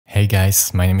Hey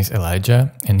guys, my name is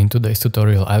Elijah, and in today's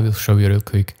tutorial I will show you real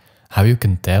quick how you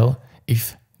can tell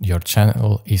if your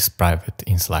channel is private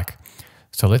in Slack.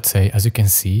 So let's say, as you can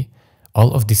see,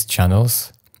 all of these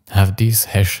channels have this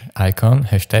hash icon,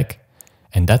 hashtag,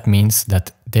 and that means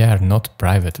that they are not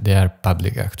private, they are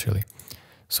public actually.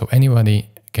 So anybody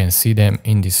can see them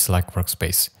in this Slack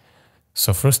workspace.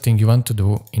 So first thing you want to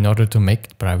do in order to make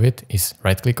it private is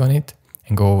right click on it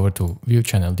and go over to View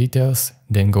Channel Details,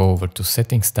 then go over to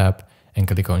Settings tab and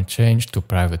click on Change to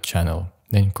Private Channel.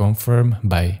 Then confirm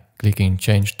by clicking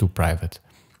Change to Private.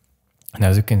 And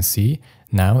as you can see,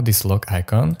 now this lock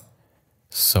icon,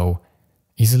 so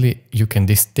easily you can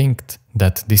distinct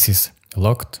that this is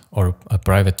locked or a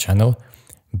private channel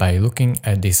by looking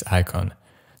at this icon.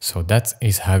 So that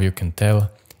is how you can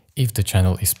tell if the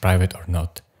channel is private or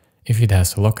not. If it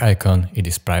has a lock icon, it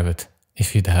is private.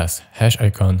 If it has hash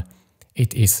icon,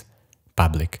 it is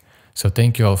public. So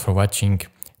thank you all for watching.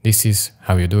 This is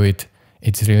how you do it.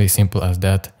 It's really simple as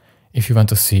that. If you want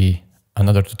to see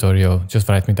another tutorial, just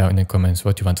write me down in the comments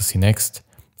what you want to see next,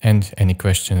 and any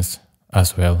questions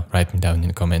as well, write me down in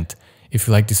the comment. If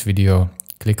you like this video,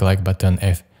 click the like button,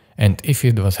 and if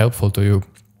it was helpful to you,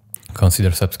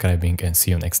 consider subscribing, and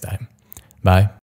see you next time. Bye.